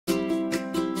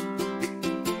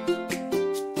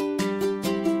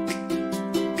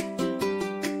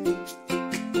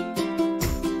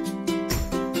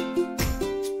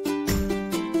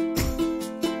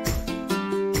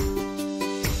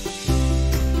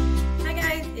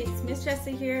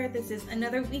Jessa here. This is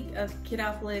another week of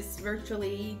Kidopolis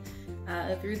virtually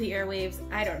through the airwaves.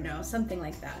 I don't know, something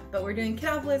like that. But we're doing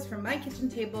Kidopolis from my kitchen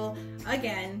table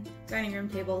again, dining room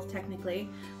table technically.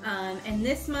 And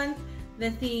this month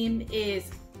the theme is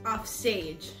off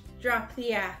stage, drop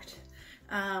the act.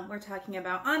 We're talking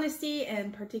about honesty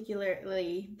and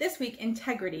particularly this week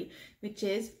integrity, which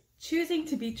is choosing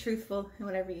to be truthful in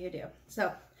whatever you do.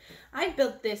 So I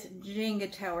built this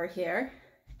Jenga tower here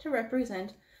to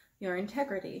represent your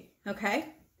integrity,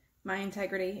 okay? My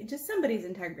integrity, just somebody's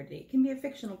integrity. It can be a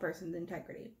fictional person's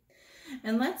integrity.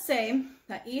 And let's say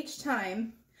that each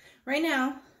time, right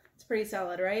now, it's pretty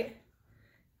solid, right?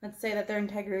 Let's say that their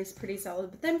integrity is pretty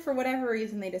solid, but then for whatever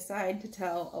reason they decide to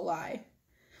tell a lie.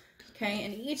 Okay,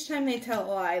 and each time they tell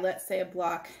a lie, let's say a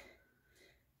block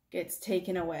gets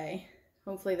taken away.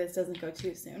 Hopefully this doesn't go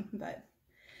too soon, but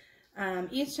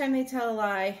each time they tell a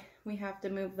lie, we have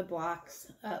to move the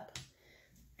blocks up.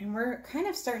 And we're kind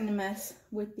of starting to mess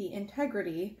with the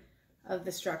integrity of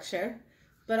the structure.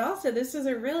 But also, this is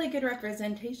a really good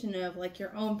representation of like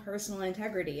your own personal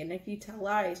integrity. And if you tell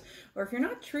lies, or if you're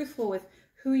not truthful with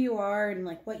who you are and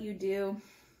like what you do,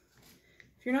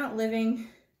 if you're not living,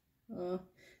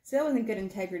 see, that wasn't good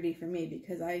integrity for me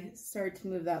because I started to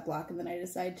move that block and then I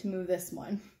decided to move this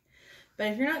one. But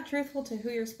if you're not truthful to who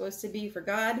you're supposed to be for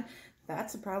God,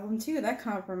 that's a problem too. That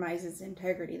compromises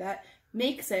integrity. That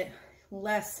makes it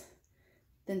less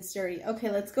than sturdy. Okay,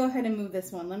 let's go ahead and move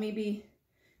this one. Let me be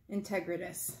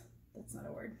integritous. That's not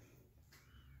a word.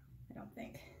 I don't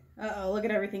think. Uh-oh, look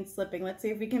at everything slipping. Let's see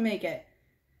if we can make it.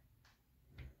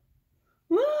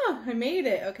 Whoa, I made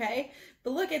it, okay?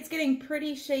 But look, it's getting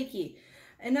pretty shaky.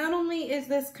 And not only is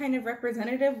this kind of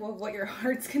representative of what your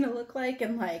heart's gonna look like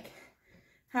and like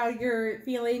how you're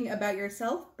feeling about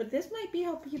yourself, but this might be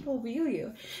how people view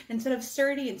you. Instead of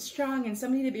sturdy and strong and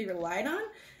somebody to be relied on,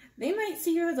 they might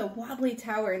see you as a wobbly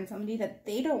tower and somebody that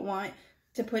they don't want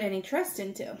to put any trust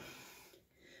into.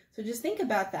 So just think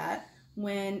about that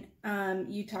when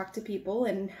you talk to people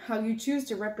and how you choose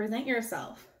to represent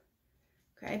yourself.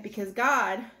 Okay, because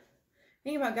God,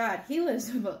 think about God, he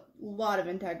lives with a lot of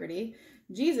integrity.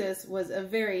 Jesus was a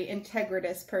very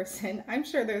integritous person. I'm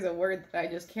sure there's a word that I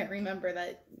just can't remember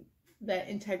that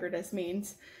integritous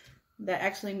means. That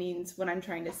actually means what I'm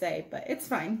trying to say, but it's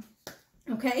fine.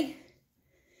 Okay?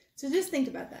 So just think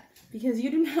about that, because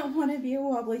you do not want to be a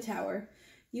wobbly tower.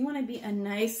 You want to be a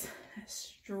nice,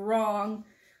 strong,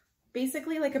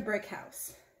 basically like a brick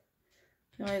house.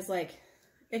 Otherwise, like,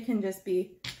 it can just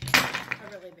be a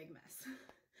really big mess.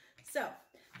 So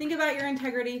think about your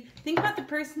integrity. Think about the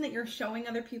person that you're showing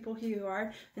other people who you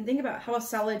are, and think about how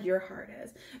solid your heart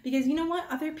is. Because you know what?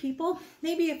 Other people,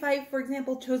 maybe if I, for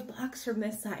example, chose blocks from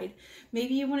this side,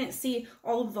 maybe you wouldn't see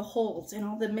all of the holes and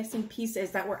all the missing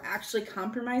pieces that were actually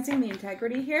compromising the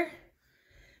integrity here.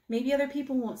 Maybe other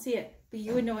people won't see it, but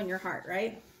you would know in your heart,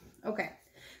 right? Okay.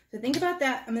 So think about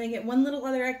that. I'm going to get one little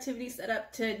other activity set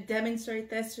up to demonstrate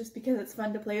this just because it's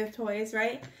fun to play with toys,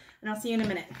 right? And I'll see you in a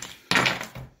minute.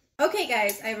 Okay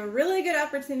guys, I have a really good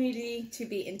opportunity to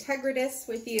be integritous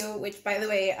with you, which by the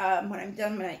way, when I'm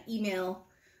done, I'm going to email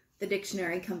the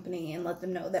dictionary company and let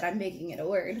them know that I'm making it a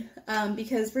word.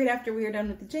 Because right after we were done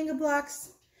with the Jenga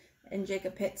blocks and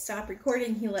Jacob hit stop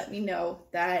recording, he let me know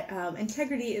that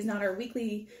integrity is not our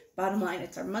weekly bottom line,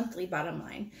 it's our monthly bottom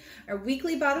line. Our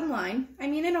weekly bottom line, I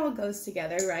mean, it all goes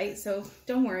together, right? So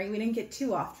don't worry, we didn't get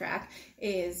too off track,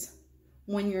 is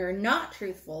when you're not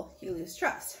truthful, you lose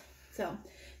trust. So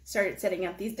started setting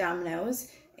up these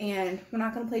dominoes, and we're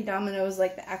not going to play dominoes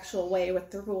like the actual way with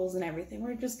the rules and everything.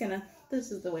 We're just going to,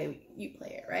 this is the way you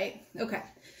play it, right? Okay.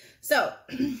 So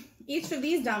each of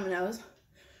these dominoes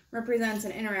represents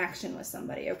an interaction with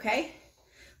somebody, okay?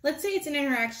 Let's say it's an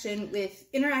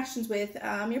interactions with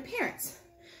your parents.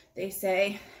 They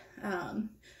say,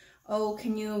 oh,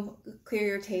 can you clear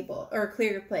your table or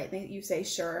clear your plate? You say,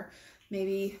 sure.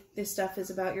 Maybe this stuff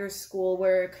is about your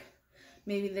schoolwork.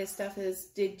 Maybe this stuff is,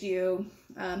 did you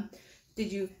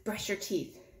brush your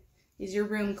teeth? Is your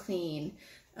room clean?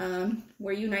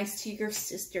 Were you nice to your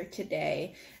sister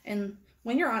today? And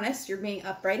when you're honest, you're being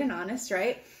upright and honest,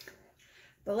 right?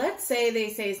 But let's say they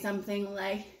say something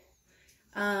like,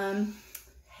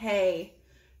 hey,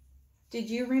 did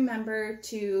you remember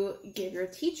to give your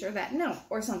teacher that note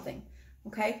or something?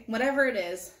 Okay, whatever it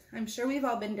is, I'm sure we've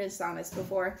all been dishonest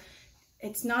before.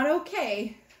 It's not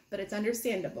okay, but it's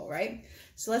understandable, right?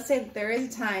 So let's say that there is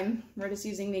a time, we're just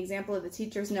using the example of the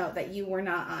teacher's note, that you were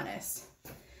not honest.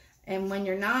 And when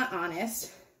you're not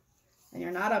honest, and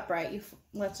you're not upright,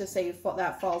 let's just say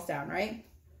that falls down, right?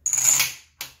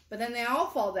 But then they all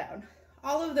fall down.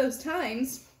 All of those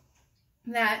times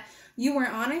that you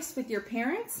weren't honest with your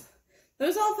parents,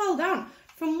 Those all fell down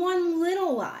from one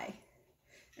little lie.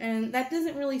 And that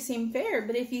doesn't really seem fair,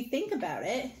 but if you think about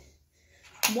it,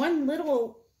 one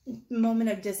little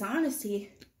moment of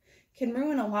dishonesty can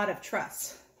ruin a lot of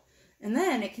trust. And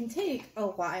then it can take a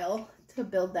while to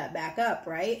build that back up,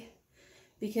 right?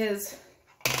 Because,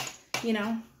 you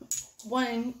know,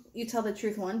 one, you tell the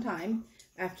truth one time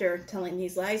after telling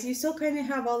these lies, you still kind of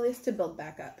have all this to build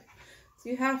back up. So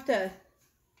you have to,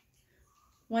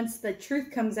 once the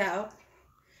truth comes out,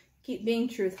 keep being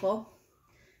truthful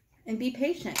and be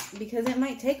patient, because it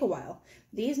might take a while.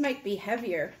 These might be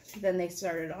heavier than they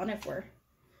started on if we're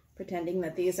pretending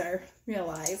that these are real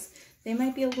lies. They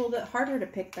might be a little bit harder to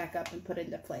pick back up and put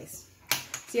into place.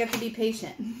 So you have to be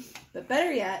patient. But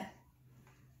better yet,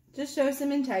 just show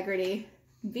some integrity,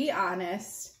 be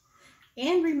honest,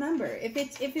 and remember, if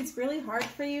it's really hard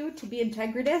for you to be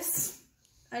integritous,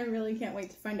 I really can't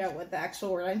wait to find out what the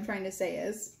actual word I'm trying to say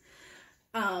is.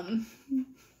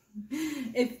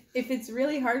 If it's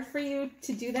really hard for you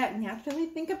to do that naturally,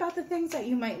 think about the things that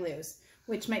you might lose,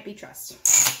 which might be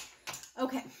trust.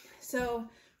 Okay, so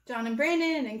John and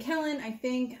Brandon and Kellen, I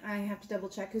think I have to double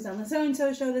check who's on the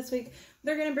so-and-so show this week.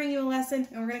 They're going to bring you a lesson,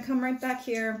 and we're going to come right back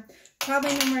here.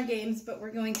 Probably no more games, but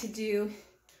we're going to do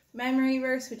memory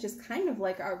verse, which is kind of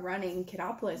like our running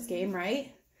Kidopolis game,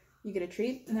 right? You get a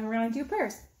treat, and then we're going to do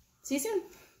prayers. See you soon.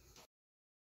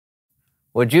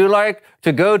 Would you like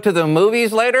to go to the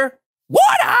movies later?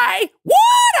 Would I?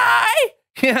 Would I?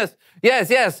 Yes, yes,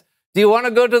 yes. Do you want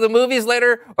to go to the movies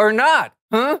later or not?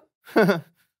 Huh?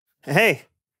 Hey,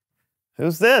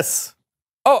 who's this?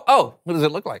 Oh, what does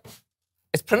it look like?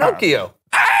 It's Pinocchio.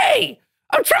 Hey,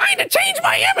 I'm trying to change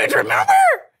my image, remember?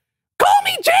 Call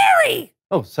me Jerry.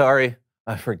 Oh, sorry,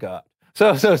 I forgot.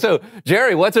 So,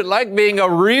 Jerry, what's it like being a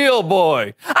real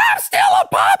boy? I'm still a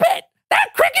puppet.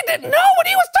 That cricket didn't know what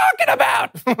he was talking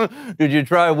about. Did you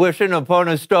try wishing upon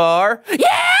a star?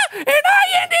 Yeah, and I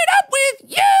ended up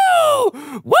with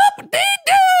you.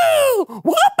 Whoop-a-dee-doo.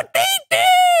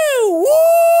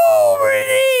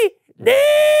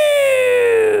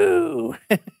 Whoop-a-dee-doo.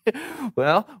 Woo-a-dee-doo.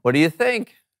 Well, what do you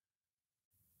think?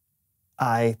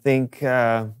 I think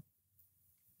it's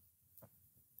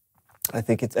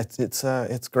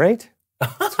great.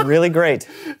 It's really great.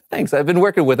 Thanks. I've been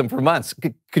working with him for months.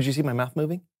 Could you see my mouth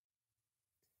moving?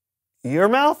 Your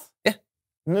mouth? Yeah.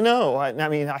 No, I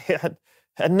mean, I had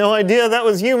no idea that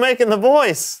was you making the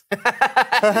voice.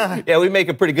 Yeah, we make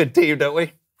a pretty good team, don't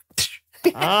we?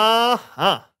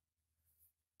 Uh-huh.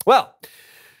 Well,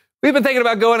 we've been thinking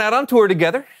about going out on tour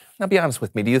together. Now, be honest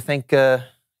with me. Do you think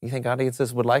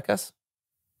audiences would like us?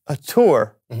 A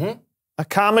tour? Mm-hmm. A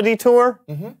comedy tour?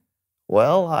 Mm-hmm.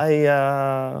 Well, I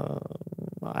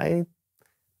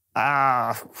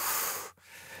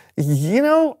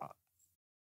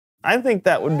think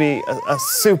that would be a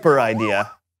super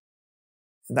idea.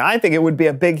 I think it would be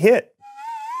a big hit.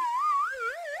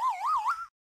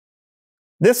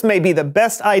 This may be the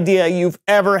best idea you've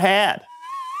ever had.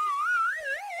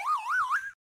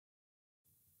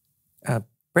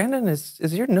 Brandon,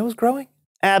 is your nose growing?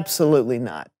 Absolutely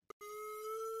not.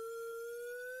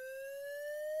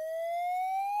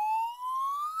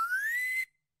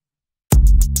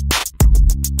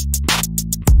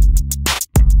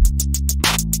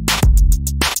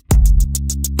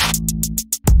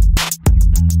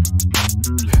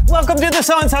 Welcome to the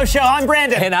So-and-So Show. I'm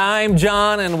Brandon. And I'm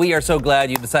John, and we are so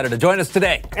glad you decided to join us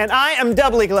today. And I am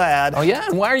doubly glad. Oh, yeah?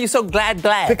 And why are you so glad?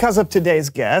 Because of today's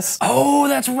guest. Oh,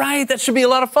 that's right. That should be a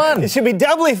lot of fun. It should be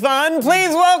doubly fun. Please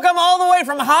welcome all the way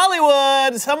from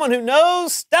Hollywood, someone who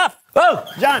knows stuff. Oh,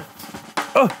 John.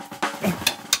 Oh.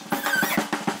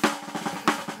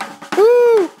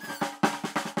 Woo.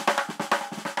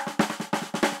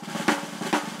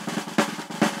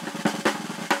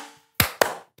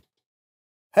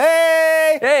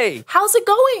 Hey! Hey! How's it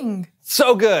going?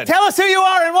 So good. Tell us who you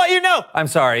are and what you know. I'm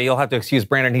sorry. You'll have to excuse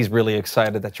Brandon. He's really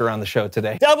excited that you're on the show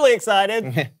today. Doubly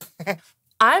excited.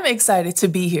 I'm excited to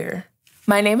be here.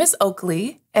 My name is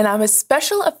Oakley, and I'm a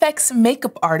special effects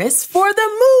makeup artist for the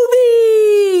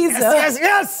movies.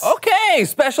 Yes. Okay,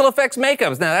 special effects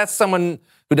makeups. Now, that's someone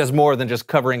who does more than just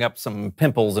covering up some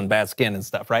pimples and bad skin and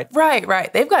stuff, right?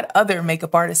 Right. They've got other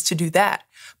makeup artists to do that.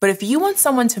 But if you want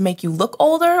someone to make you look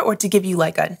older or to give you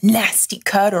like a nasty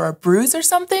cut or a bruise or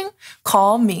something,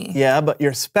 call me. Yeah, but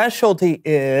your specialty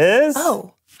is...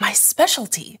 Oh, my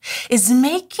specialty is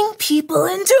making people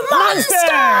into monsters!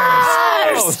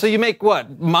 Oh, so you make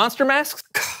what? Monster masks?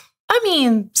 I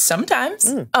mean,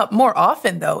 sometimes. More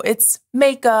often, though, it's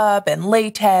makeup and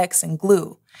latex and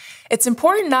glue. It's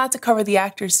important not to cover the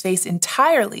actor's face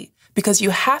entirely because you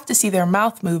have to see their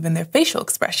mouth move and their facial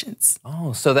expressions.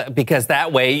 Oh, so because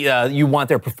that way you want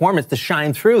their performance to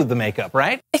shine through the makeup,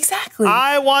 right? Exactly.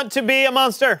 I want to be a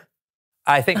monster.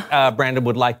 I think Brandon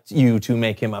would like you to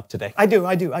make him up today. I do.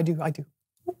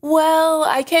 Well,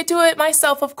 I can't do it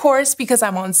myself, of course, because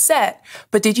I'm on set.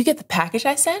 But did you get the package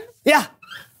I sent? Yeah.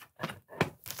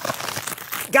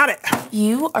 Got it.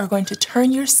 You are going to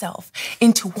turn yourself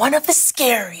into one of the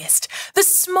scariest, the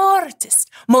smartest,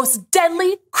 most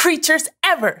deadly creatures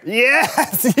ever.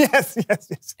 Yes.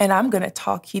 And I'm going to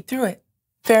talk you through it.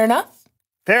 Fair enough?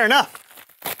 Fair enough.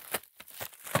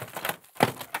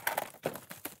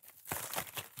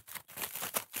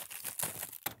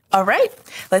 All right,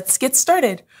 let's get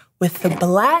started with the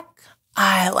black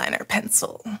eyeliner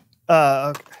pencil.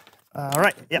 Okay. All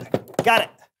right. Yeah. Got it.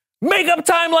 Makeup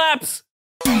time lapse!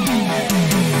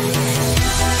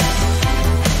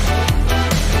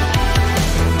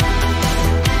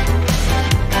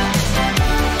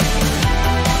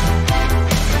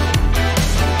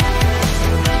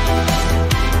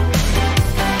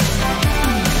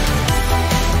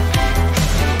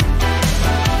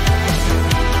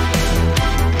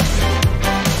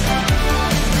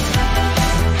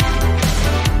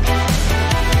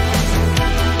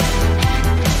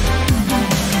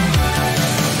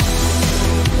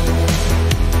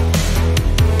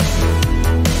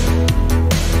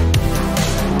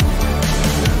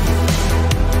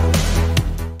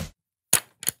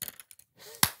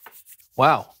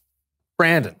 Wow.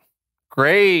 Brandon,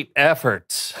 great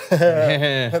effort.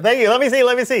 Thank you.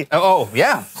 Let me see. Oh,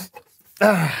 yeah.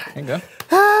 There you go.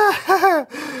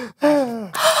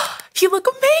 You look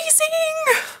amazing!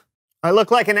 I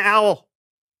look like an owl.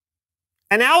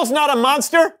 An owl's not a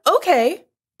monster? Okay,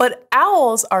 but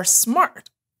owls are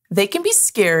smart. They can be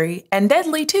scary and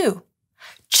deadly too.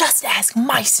 Just ask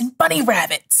mice and bunny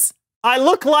rabbits. I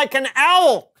look like an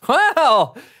owl.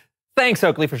 Well, thanks,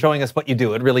 Oakley, for showing us what you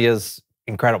do. It really is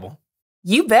incredible.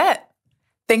 You bet.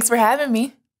 Thanks for having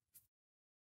me.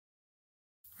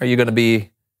 Are you going to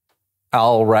be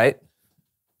all right?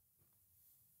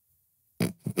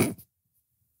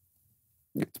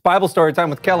 It's Bible story time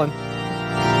with Kellen.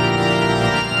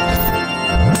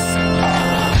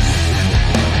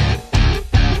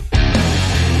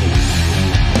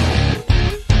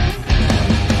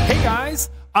 Hey guys,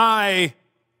 I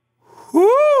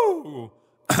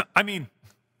mean,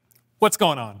 what's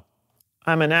going on?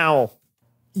 I'm an owl.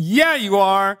 Yeah, you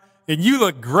are, and you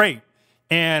look great.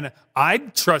 And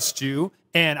I'd trust you,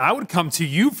 and I would come to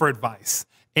you for advice.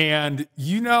 And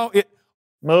you know it.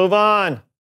 Move on.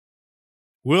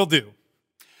 Will do.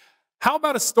 How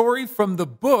about a story from the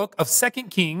book of 2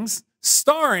 Kings,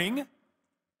 starring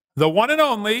the one and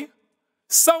only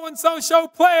So-and-so Show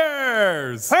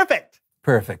Players? Perfect.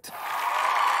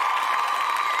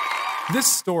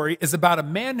 This story is about a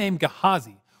man named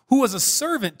Gehazi, who was a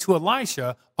servant to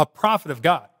Elisha, a prophet of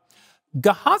God.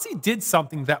 Gehazi did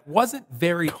something that wasn't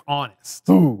very honest.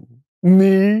 Who?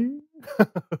 Me?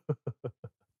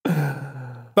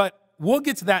 But we'll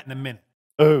get to that in a minute.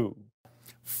 Oh.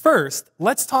 First,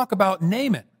 let's talk about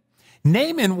Naaman.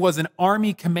 Naaman was an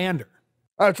army commander.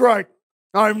 That's right.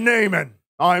 I'm Naaman.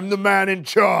 I'm the man in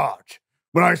charge.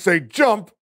 When I say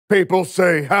jump, people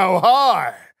say how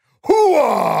high.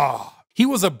 Hoo-ah! He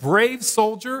was a brave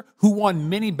soldier who won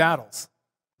many battles,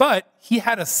 but he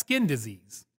had a skin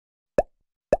disease.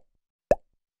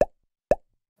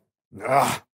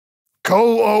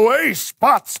 Go away,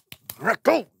 spots.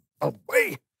 Go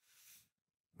away.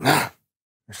 You're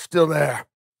still there.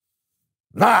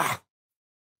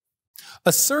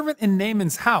 A servant in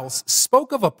Naaman's house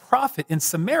spoke of a prophet in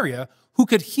Samaria who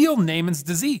could heal Naaman's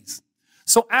disease.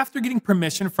 So after getting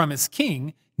permission from his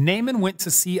king, Naaman went to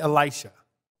see Elisha.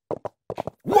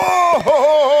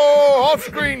 Whoa!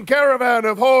 Off-screen caravan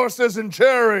of horses and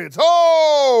chariots.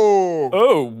 Oh!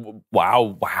 Oh,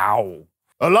 wow.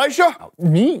 Elisha?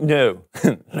 Me? No.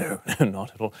 No,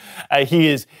 not at all. He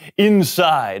is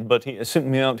inside, but he has sent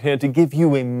me out here to give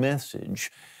you a message.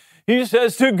 He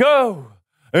says to go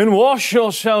and wash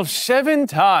yourself 7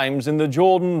 times in the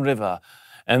Jordan River,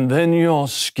 and then your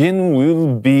skin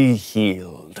will be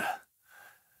healed.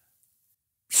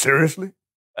 Seriously?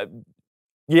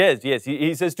 Yes.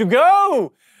 He says to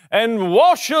go and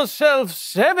wash yourself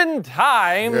 7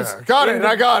 times. Yeah, got it.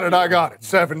 I got it.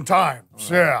 7 times.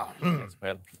 Yeah. Yes,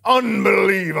 well.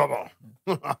 Unbelievable.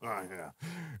 Yeah.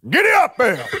 Giddy up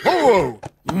there. Whoa.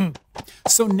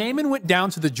 So Naaman went down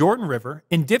to the Jordan River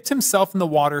and dipped himself in the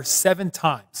water 7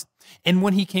 times. And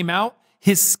when he came out,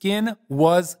 his skin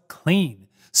was clean.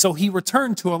 So he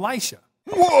returned to Elisha.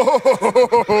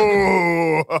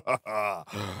 Whoa.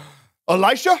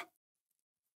 Elisha?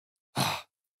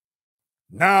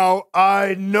 Now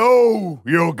I know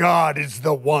your God is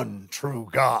the one true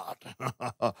God.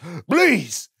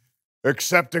 Please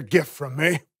accept a gift from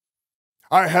me.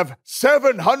 I have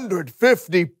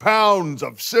 750 pounds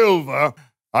of silver.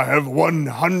 I have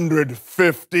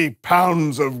 150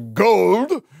 pounds of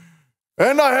gold.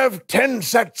 And I have 10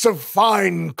 sets of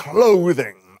fine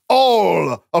clothing,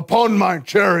 all upon my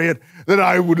chariot that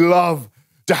I would love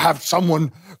to have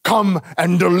someone come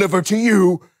and deliver to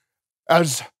you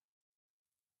as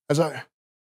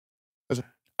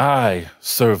I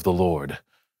serve the Lord.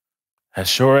 As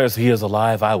sure as he is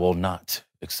alive, I will not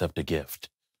accept a gift.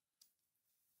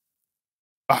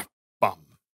 Well,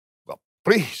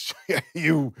 please,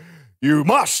 you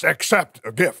must accept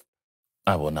a gift.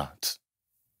 I will not.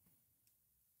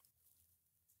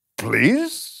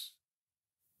 Please?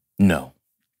 No.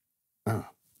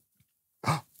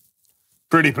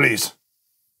 Pretty please.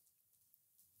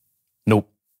 Nope.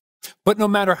 But no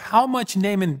matter how much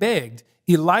Naaman begged,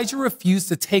 Elijah refused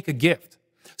to take a gift.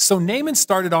 So Naaman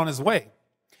started on his way.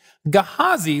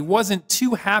 Gehazi wasn't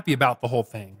too happy about the whole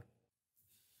thing.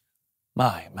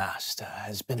 My master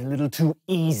has been a little too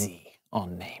easy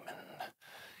on Naaman.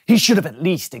 He should have at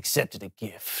least accepted a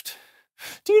gift.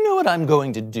 Do you know what I'm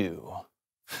going to do?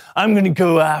 I'm going to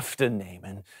go after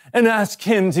Naaman and ask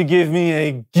him to give me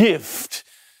a gift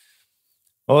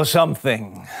or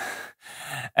something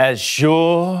as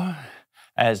sure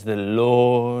as the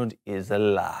Lord is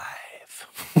alive.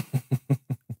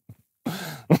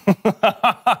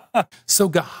 So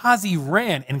Gehazi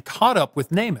ran and caught up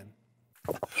with Naaman.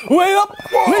 Wait up!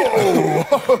 Whoa!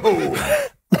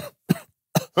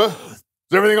 Is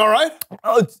everything all right?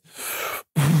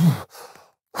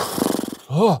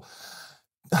 Oh,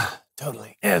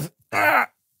 totally. Yes.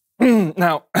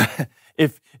 Now,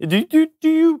 do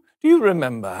you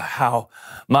remember how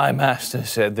my master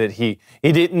said that he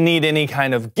didn't need any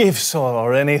kind of gifts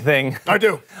or anything? I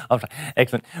do. Okay,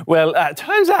 excellent. Well,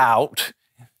 turns out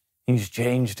he's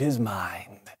changed his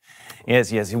mind.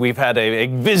 Yes, we've had a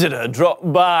visitor drop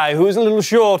by who's a little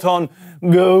short on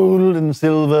gold and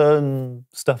silver and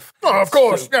stuff. Oh, of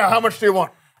course. Yeah, how much do you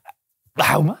want?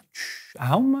 How much?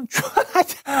 How much?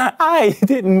 I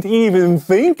didn't even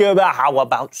think about how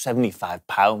about 75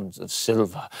 pounds of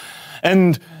silver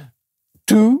and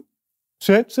 2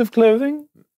 sets of clothing?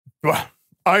 Well,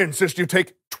 I insist you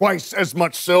take twice as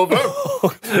much silver.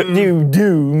 You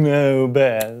do know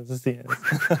best, yes.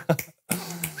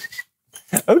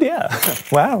 Oh dear,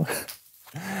 wow.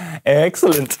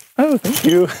 Excellent. Oh, thank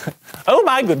you. Oh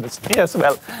my goodness, yes,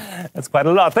 well, that's quite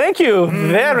a lot. Thank you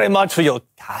very much for your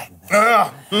kindness.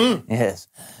 Yes.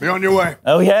 Be on your way.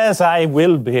 Oh yes, I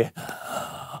will be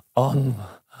on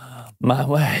my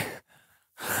way.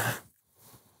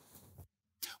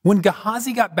 When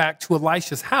Gehazi got back to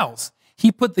Elisha's house,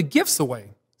 he put the gifts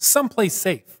away, someplace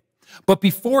safe. But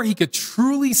before he could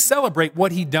truly celebrate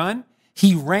what he'd done,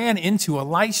 he ran into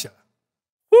Elisha.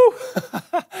 Whew.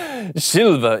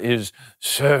 Silver is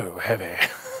so heavy.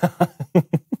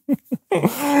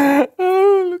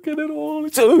 Oh, look at it all.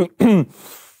 So,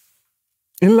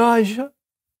 Elijah?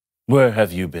 Where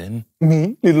have you been?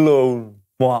 Me? Little old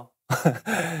moi.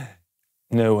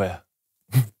 Nowhere.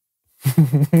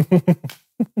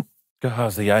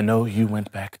 Gehazi, I know you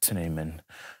went back to Naaman.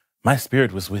 My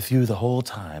spirit was with you the whole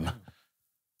time.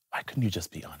 Why couldn't you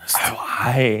just be honest? Oh,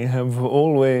 I have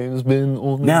always been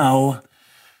honest. Now,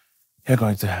 you're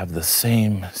going to have the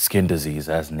same skin disease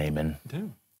as Naaman.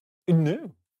 No.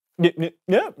 No. No.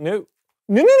 No. No.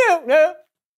 No. No. No.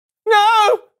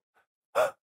 No.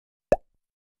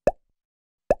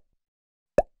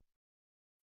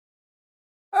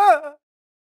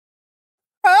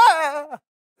 No.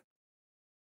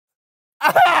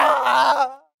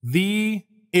 The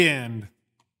end.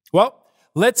 Well,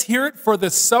 let's hear it for the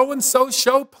So-and-So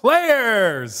Show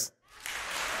players.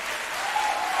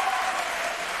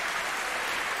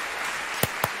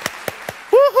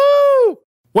 Woohoo!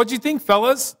 What'd you think,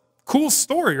 fellas? Cool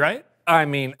story, right? I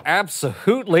mean,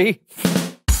 absolutely.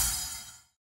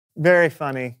 Very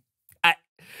funny.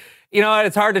 You know,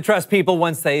 it's hard to trust people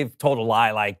once they've told a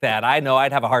lie like that. I know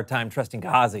I'd have a hard time trusting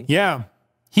Gehazi. Yeah,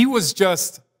 he was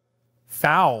just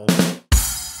foul.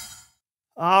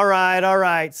 All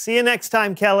right. See you next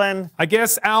time, Kellen. I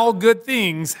guess all good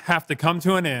things have to come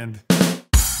to an end.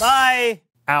 Bye.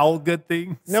 All good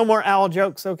things. No more owl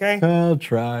jokes, okay? I'll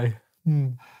try.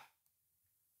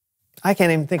 I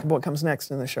can't even think of what comes next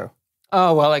in the show.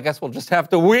 Oh, well, I guess we'll just have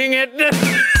to wing it.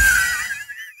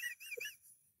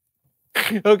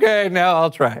 Okay, now I'll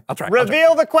try.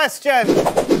 Reveal the question.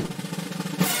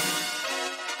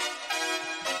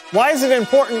 Why is it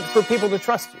important for people to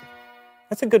trust you?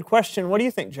 That's a good question. What do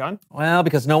you think, John? Well,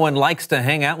 because no one likes to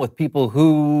hang out with people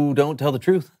who don't tell the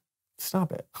truth.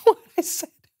 Stop it. I said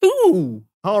who?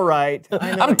 All right.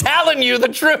 I'm telling you the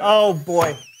truth. Oh,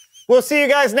 boy. We'll see you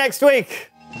guys next week.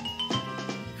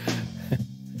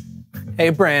 Hey,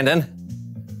 Brandon.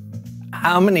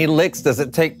 How many licks does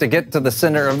it take to get to the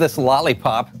center of this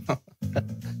lollipop?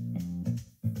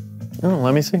 Oh,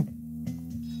 let me see.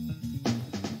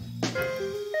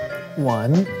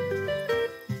 1,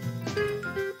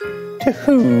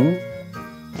 2.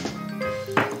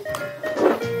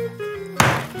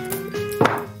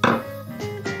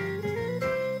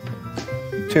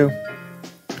 2.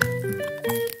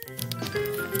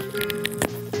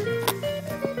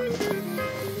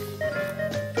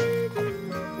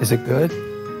 Is it good?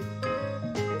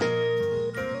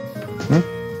 No.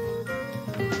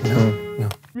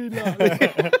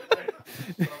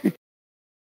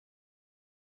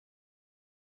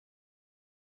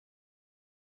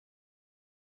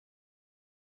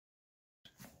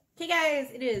 Hey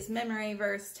guys, it is memory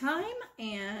verse time,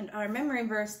 and our memory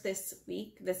verse this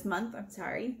month,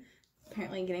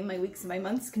 apparently getting my weeks and my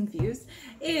months confused,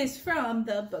 is from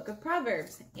the book of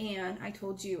Proverbs. And I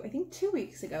told you, I think 2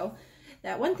 weeks ago,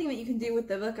 that one thing that you can do with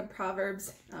the book of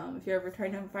Proverbs, if you're ever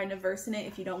trying to find a verse in it,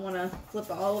 if you don't want to flip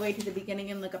all the way to the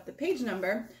beginning and look up the page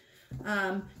number,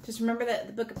 just remember that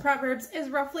the book of Proverbs is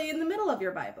roughly in the middle of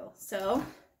your Bible. So,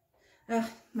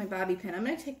 my bobby pin. I'm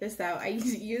going to take this out. I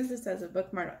used this as a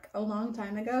bookmark a long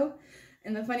time ago.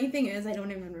 And the funny thing is, I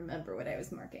don't even remember what I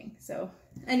was marking. So,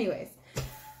 anyways,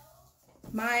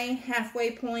 my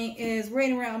halfway point is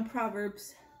right around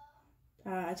Proverbs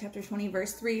chapter 20,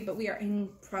 verse 3. But we are in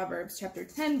Proverbs chapter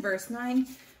 10, verse 9.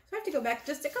 So I have to go back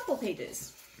just a couple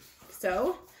pages.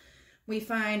 So, we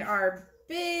find our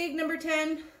big number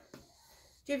 10. Do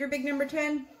you have your big number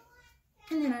 10?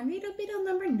 And then our little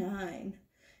number 9.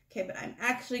 Okay, but I'm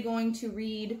actually going to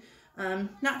read,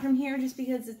 not from here, just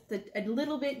because it's a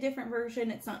little bit different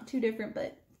version. It's not too different,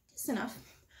 but just enough.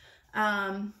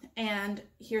 And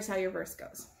here's how your verse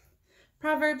goes.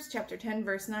 Proverbs chapter 10,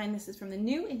 verse 9. This is from the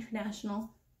New International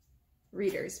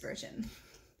Reader's Version.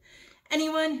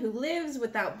 Anyone who lives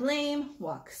without blame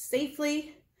walks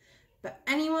safely, but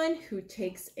anyone who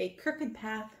takes a crooked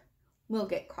path will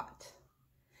get caught.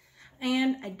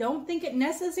 And I don't think it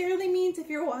necessarily means if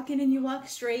you're walking and you walk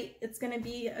straight, it's going to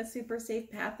be a super safe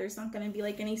path. There's not going to be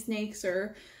like any snakes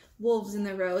or wolves in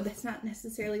the road. That's not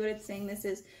necessarily what it's saying. This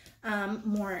is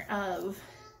more of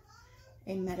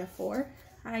a metaphor,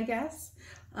 I guess,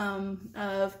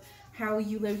 of how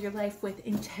you live your life with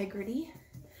integrity,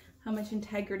 how much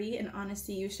integrity and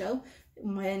honesty you show.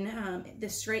 When the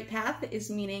straight path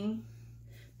is meaning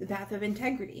the path of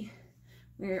integrity,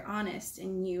 where you're honest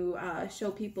and you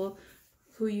show people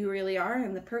who you really are,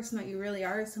 and the person that you really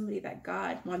are is somebody that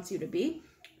God wants you to be.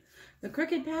 The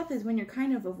crooked path is when you're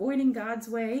kind of avoiding God's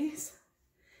ways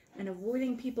and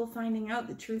avoiding people finding out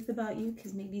the truth about you,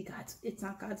 because maybe it's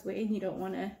not God's way and you don't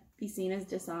want to be seen as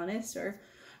dishonest, or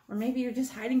maybe you're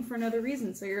just hiding for another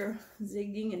reason, so you're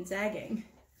zigging and zagging.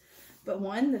 But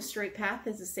the straight path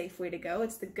is a safe way to go.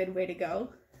 It's the good way to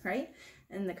go, right?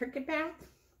 And the crooked path,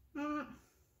 you're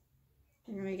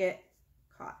going to get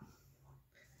caught.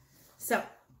 So,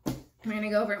 I'm going to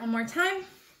go over it one more time.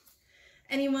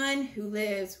 Anyone who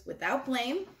lives without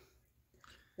blame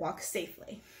walks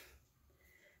safely.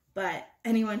 But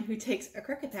anyone who takes a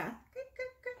crooked path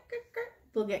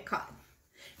will get caught.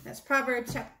 That's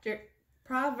Proverbs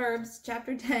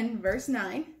chapter 10, verse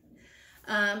 9.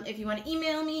 If you want to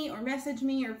email me or message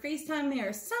me or FaceTime me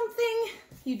or something,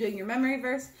 you doing your memory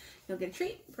verse, you'll get a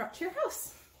treat brought to your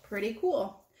house. Pretty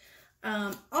cool.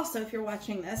 Also, if you're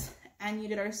watching this and you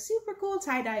did our super cool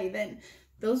tie-dye event,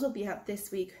 those will be out this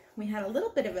week. We had a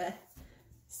little bit of a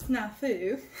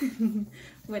snafu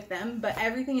with them, but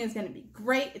everything is going to be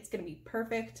great. It's going to be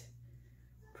perfect,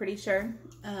 pretty sure.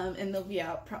 And they'll be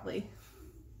out probably,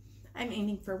 I'm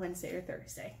aiming for Wednesday or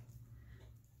Thursday.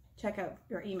 Check out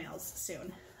your emails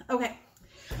soon. Okay,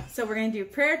 so we're going to do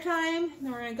prayer time,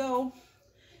 then we're going to go,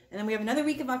 and then we have another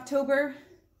week of October.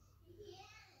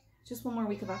 Just one more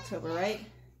week of October, right?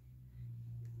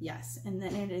 Yes, and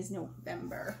then it is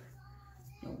November.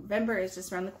 November is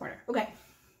just around the corner. Okay.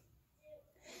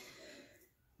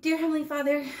 Dear Heavenly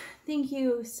Father, thank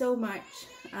you so much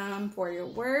for your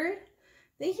word.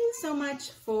 Thank you so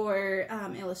much for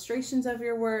illustrations of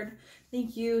your word.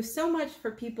 Thank you so much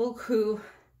for people who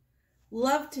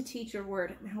love to teach your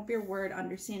word and help your word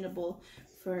understandable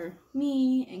for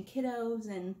me and kiddos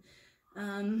and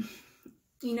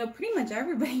pretty much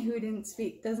everybody who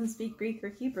doesn't speak Greek or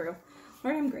Hebrew.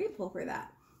 Lord, I'm grateful for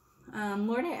that.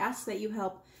 Lord, I ask that you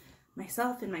help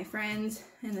myself and my friends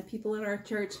and the people in our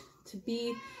church to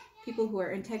be people who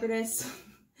are integrists,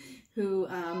 who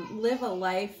live a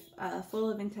life full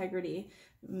of integrity,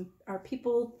 are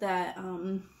people that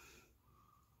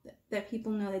that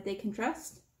people know that they can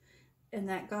trust and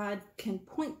that God can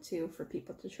point to for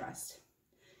people to trust.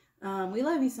 We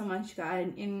love you so much,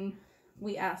 God, and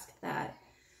we ask that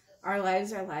our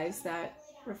lives are lives that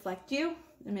reflect you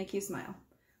and make you smile.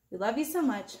 We love you so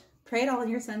much. Pray it all in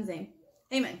your son's name.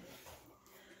 Amen.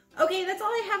 Okay, that's all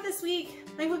I have this week.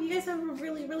 I hope you guys have a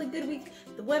really, really good week.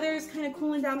 The weather is kind of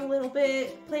cooling down a little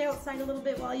bit. Play outside a little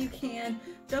bit while you can.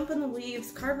 Jump in the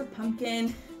leaves, carve a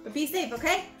pumpkin, but be safe,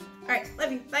 okay? All right,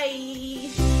 love you. Bye.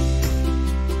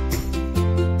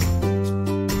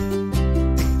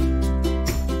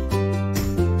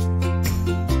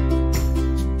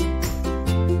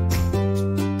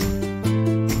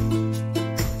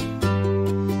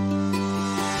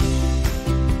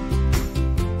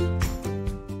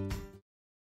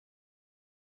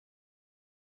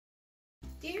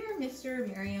 Dear Mr.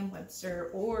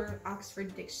 Merriam-Webster or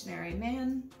Oxford Dictionary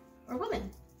man or woman,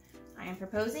 I am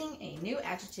proposing a new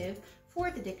adjective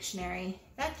for the dictionary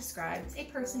that describes a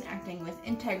person acting with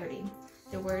integrity.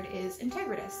 The word is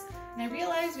integritous, and I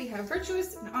realize we have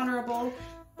virtuous and honorable,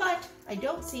 but I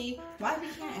don't see why we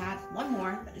can't add one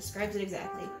more that describes it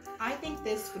exactly. I think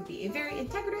this would be a very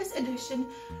integritous addition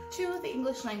to the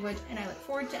English language, and I look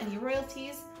forward to any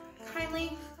royalties.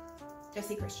 Kindly,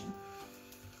 Jesse Christian.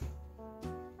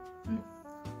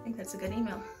 I think that's a good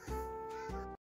email.